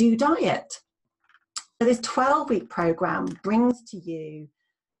we do diet. So this 12-week program brings to you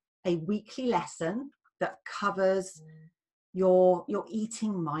a weekly lesson that covers your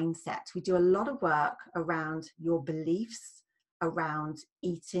eating mindset. We do a lot of work around your beliefs, around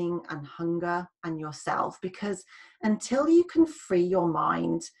eating and hunger and yourself, because until you can free your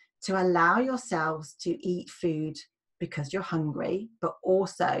mind to allow yourselves to eat food because you're hungry, but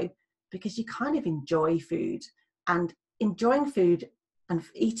also because you kind of enjoy food, and enjoying food and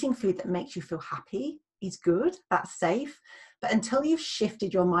eating food that makes you feel happy is good, that's safe. But until you've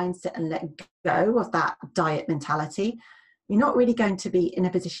shifted your mindset and let go of that diet mentality, you're not really going to be in a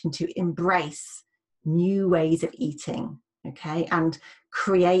position to embrace new ways of eating, okay, and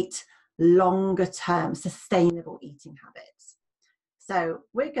create longer term sustainable eating habits. So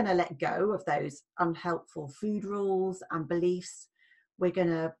we're going to let go of those unhelpful food rules and beliefs. We're going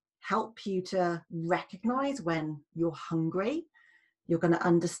to help you to recognize when you're hungry. You're going to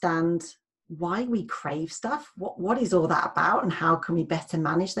understand why we crave stuff. What is all that about, and how can we better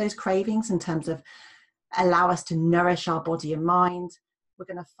manage those cravings in terms of allow us to nourish our body and mind. We're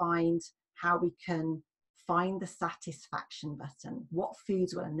going to find how we can find the satisfaction button. What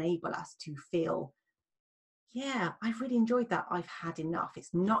foods will enable us to feel, yeah, I've really enjoyed that. I've had enough.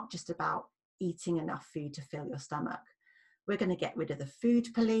 It's not just about eating enough food to fill your stomach. We're going to get rid of the food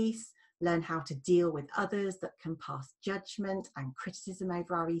police, learn how to deal with others that can pass judgment and criticism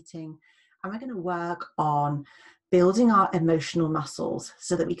over our eating. And we're going to work on building our emotional muscles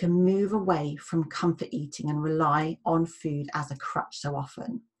so that we can move away from comfort eating and rely on food as a crutch so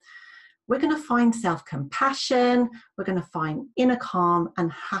often. We're going to find self-compassion. We're going to find inner calm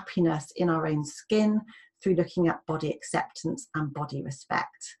and happiness in our own skin through looking at body acceptance and body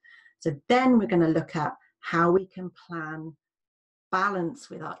respect. So then we're going to look at how we can plan balance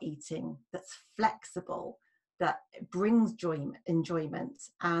with our eating that's flexible, that brings enjoyment,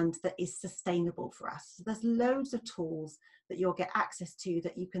 and that is sustainable for us. So there's loads of tools that you'll get access to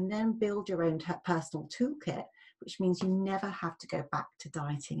that you can then build your own personal toolkit, which means you never have to go back to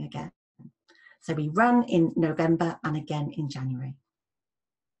dieting again. So we run in November and again in January.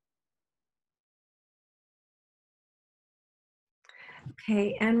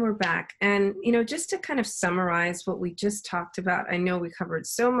 Okay, and we're back. And, just to kind of summarize what we just talked about, I know we covered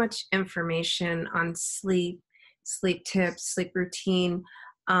so much information on sleep tips, sleep routine.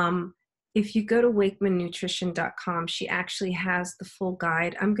 If you go to wakemannutrition.com, she actually has the full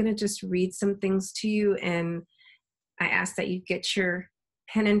guide. I'm going to just read some things to you, and I ask that you get your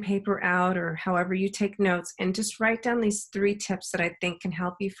pen and paper out, or however you take notes, and just write down these 3 tips that I think can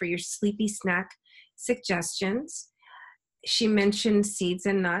help you for your sleepy snack suggestions. She mentioned seeds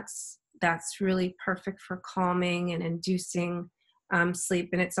and nuts. That's really perfect for calming and inducing sleep.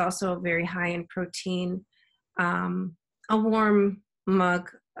 And it's also very high in protein. A warm mug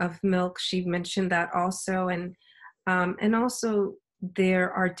of milk, she mentioned that also. And also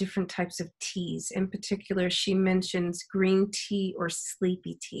there are different types of teas. In particular, she mentions green tea or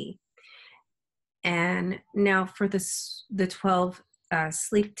sleepy tea. And now for the 12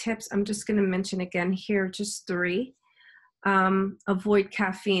 sleep tips, I'm just going to mention again here, just 3. Avoid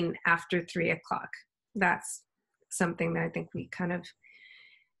caffeine after 3 o'clock. That's something that I think we kind of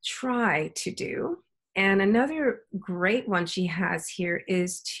try to do. And another great one she has here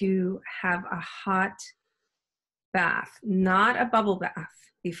is to have a hot bath, not a bubble bath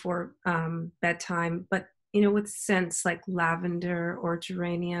before bedtime, but with scents like lavender or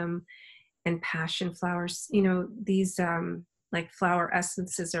geranium and passion flowers. These like flower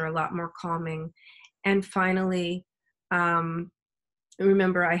essences are a lot more calming. And finally,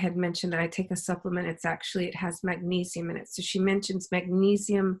 remember I had mentioned that I take a supplement. It has magnesium in it. So she mentions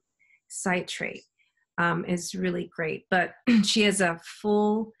magnesium citrate is really great. But she has a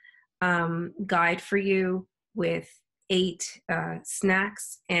full guide for you with 8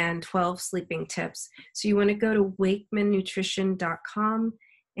 snacks and 12 sleeping tips. So you want to go to wakemannutrition.com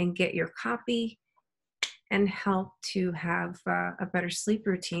and get your copy and help to have a better sleep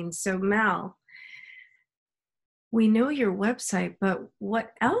routine. So Mel, we know your website, but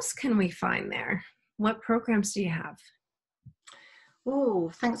what else can we find there? What programs do you have?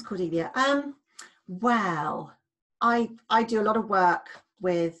 Oh, thanks, Cordelia. Well, I do a lot of work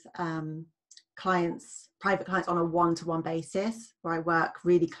with clients, private clients, on a one-to-one basis, where I work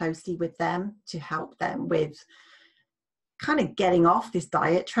really closely with them to help them with kind of getting off this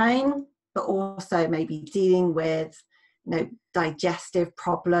diet train, but also maybe dealing with, digestive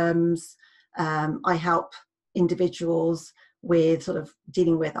problems. I help individuals with sort of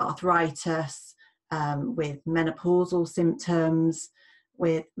dealing with arthritis, with menopausal symptoms,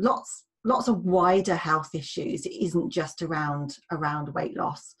 with lots of wider health issues. It isn't just around weight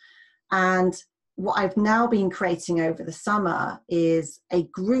loss. And what I've now been creating over the summer is a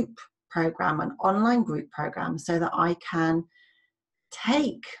group program, an online group program, so that I can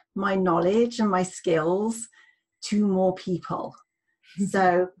take my knowledge and my skills to more people.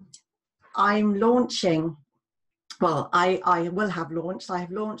 So I'm launching, I will have launched, I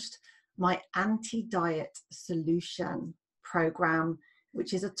have launched my anti-diet solution program,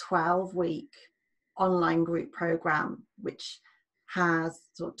 which is a 12-week online group program, which has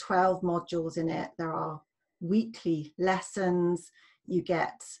sort of 12 modules in it. There are weekly lessons. You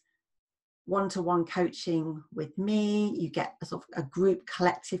get one-to-one coaching with me. You get a sort of a group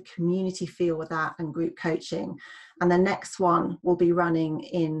collective community feel with that, and group coaching. And the next one will be running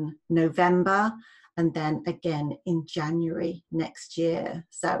in November, and then again in January next year.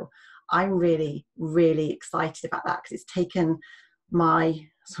 So I'm really, really excited about that, because it's taken my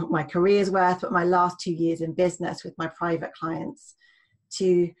career's worth, but my last 2 years in business with my private clients,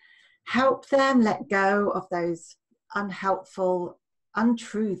 to help them let go of those unhelpful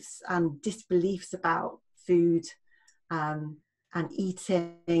untruths and disbeliefs about food and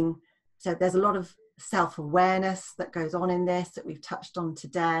eating. So there's a lot of self-awareness that goes on in this that we've touched on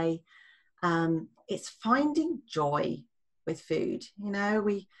today. It's finding joy with food. You know,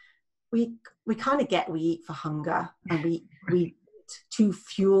 we kind of get, we eat for hunger, and we eat to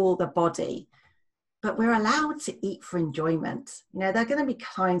fuel the body, but we're allowed to eat for enjoyment. You know, there are going to be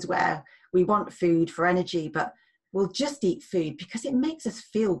times where we want food for energy, but we'll just eat food because it makes us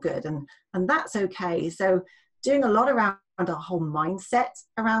feel good, and that's okay. So doing a lot around our whole mindset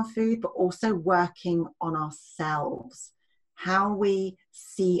around food, but also working on ourselves, how we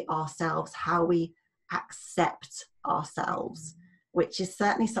see ourselves, how we accept ourselves, which is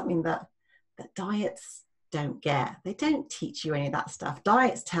certainly something that diets don't get. They don't teach you any of that stuff.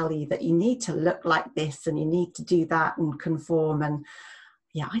 Diets tell you that you need to look like this and you need to do that and conform, and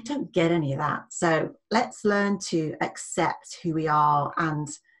yeah, I don't get any of that. So let's learn to accept who we are and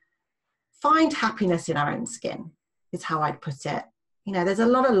find happiness in our own skin, is how I'd put it. You know, there's a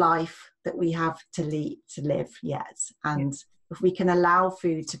lot of life that we have to live yet. And if we can allow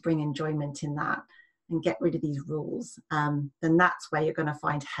food to bring enjoyment in that and get rid of these rules, then that's where you're going to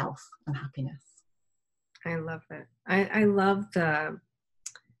find health and happiness. I love it. I love the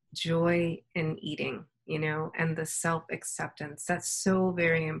joy in eating, you know, and the self-acceptance. That's so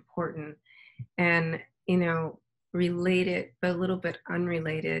very important. And, you know, related, but a little bit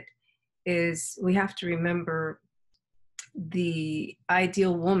unrelated, is we have to remember the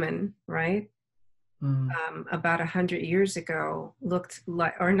ideal woman, right? About 100 years ago looked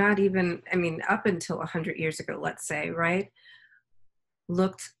like, or not even, I mean, up until 100 years ago, let's say, right?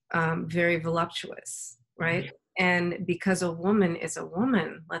 Looked very voluptuous, right? And because a woman is a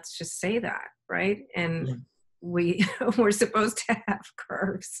woman, let's just say that, right? And we're supposed to have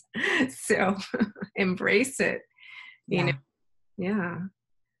curves. So embrace it, you know? Yeah.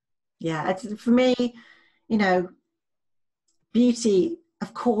 Yeah, it's, for me, you know, beauty,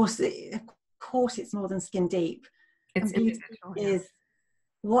 of course it's more than skin deep. It's beauty is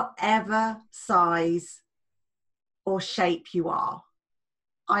whatever size or shape you are.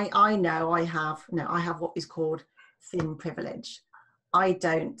 I know I have what is called thin privilege. I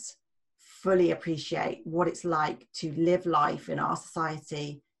don't fully appreciate what it's like to live life in our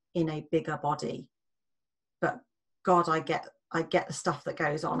society in a bigger body. But God, I get the stuff that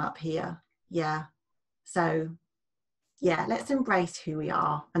goes on up here. Yeah. So yeah, let's embrace who we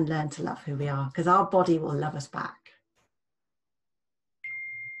are and learn to love who we are, because our body will love us back.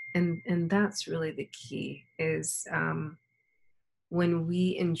 And that's really the key, is when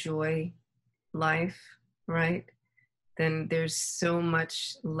we enjoy life, right, then there's so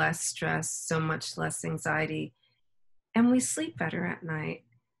much less stress, so much less anxiety, and we sleep better at night.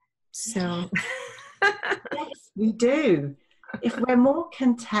 So yes, we do. If we're more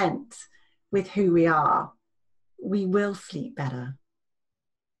content with who we are, we will sleep better.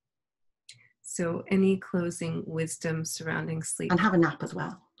 So any closing wisdom surrounding sleep? And have a nap as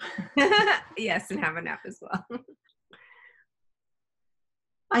well. Yes, and have a nap as well.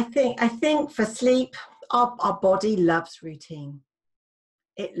 I think for sleep, our body loves routine.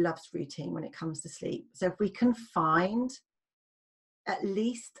 It loves routine when it comes to sleep. So if we can find at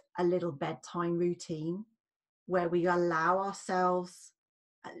least a little bedtime routine where we allow ourselves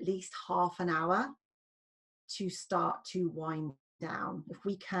at least half an hour to start to wind down. If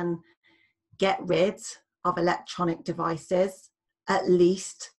we can get rid of electronic devices at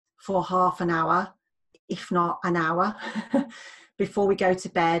least for half an hour, if not an hour, before we go to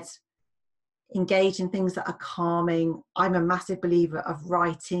bed, engage in things that are calming. I'm a massive believer of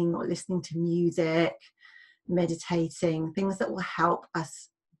writing or listening to music, meditating, things that will help us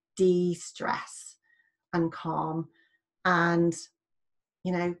de-stress and calm. And,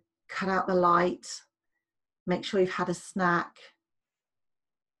 you know, cut out the light, make sure you've had a snack,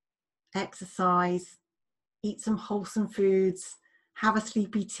 exercise, eat some wholesome foods, have a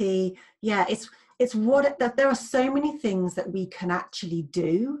sleepy tea. Yeah, it's what that there are so many things that we can actually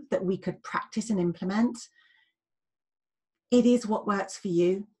do, that we could practice and implement. It is what works for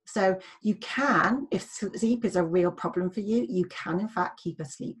you. So you can, if sleep is a real problem for you, you can in fact keep a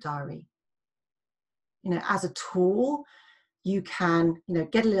sleep diary, you know, as a tool You can,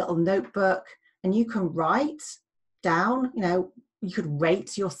 get a little notebook and you can write down, you could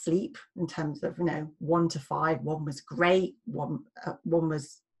rate your sleep in terms of, 1 to 5. 1 was great. One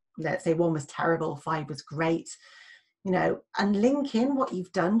was, let's say 1 was terrible. 5 was great, and link in what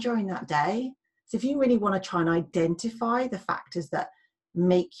you've done during that day. So if you really want to try and identify the factors that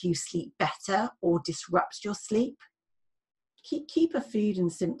make you sleep better or disrupt your sleep, keep a food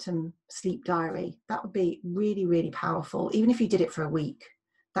and symptom sleep diary. That would be really, really powerful. Even if you did it for a week,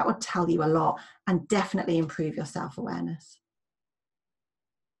 that would tell you a lot and definitely improve your self-awareness.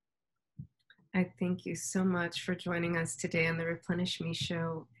 I thank you so much for joining us today on the Replenish Me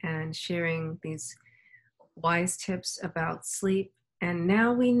show and sharing these wise tips about sleep. And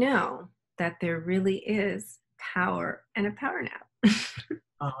now we know that there really is power in a power nap.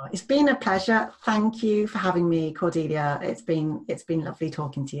 Oh, it's been a pleasure. Thank you for having me, Cordelia. It's been lovely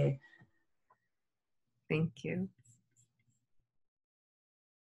talking to you. Thank you.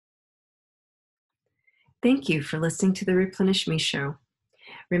 Thank you for listening to the Replenish Me show.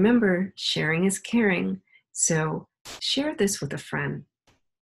 Remember, sharing is caring, so share this with a friend.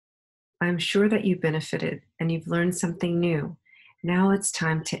 I'm sure that you benefited and you've learned something new. Now it's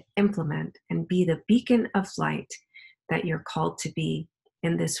time to implement and be the beacon of light that you're called to be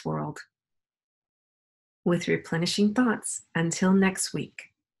in this world. With replenishing thoughts, until next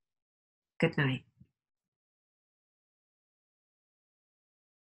week, good night.